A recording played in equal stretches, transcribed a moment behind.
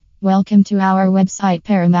Welcome to our website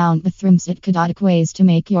Paramount Bathrooms. It ways to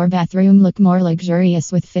make your bathroom look more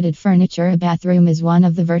luxurious with fitted furniture. A bathroom is one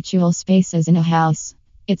of the virtual spaces in a house.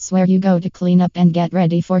 It's where you go to clean up and get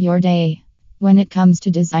ready for your day. When it comes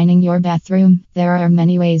to designing your bathroom, there are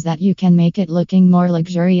many ways that you can make it looking more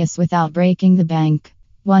luxurious without breaking the bank.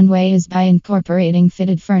 One way is by incorporating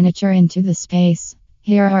fitted furniture into the space.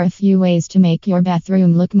 Here are a few ways to make your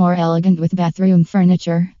bathroom look more elegant with bathroom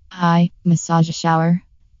furniture. Massage shower.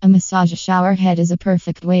 A massage shower head is a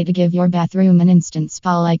perfect way to give your bathroom an instant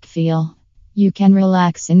spa-like feel. You can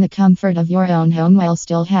relax in the comfort of your own home while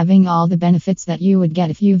still having all the benefits that you would get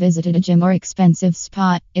if you visited a gym or expensive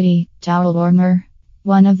spa. Towel warmer.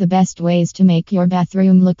 One of the best ways to make your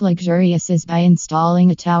bathroom look luxurious is by installing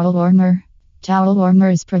a towel warmer. Towel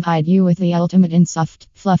warmers provide you with the ultimate in soft,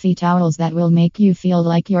 fluffy towels that will make you feel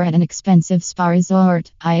like you're at an expensive spa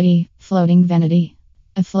resort, i.e., floating vanity.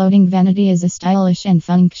 A floating vanity is a stylish and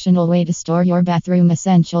functional way to store your bathroom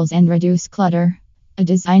essentials and reduce clutter. A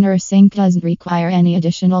designer sink doesn't require any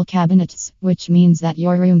additional cabinets, which means that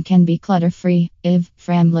your room can be clutter-free.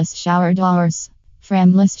 Frameless shower doors.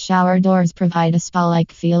 Frameless shower doors provide a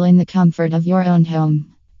spa-like feel in the comfort of your own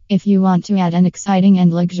home. If you want to add an exciting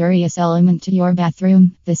and luxurious element to your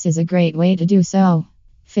bathroom, this is a great way to do so.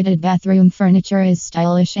 Fitted bathroom furniture is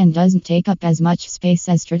stylish and doesn't take up as much space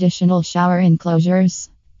as traditional shower enclosures.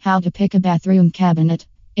 How to pick a bathroom cabinet.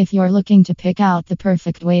 If you're looking to pick out the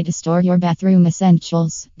perfect way to store your bathroom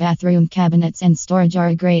essentials, bathroom cabinets and storage are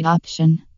a great option.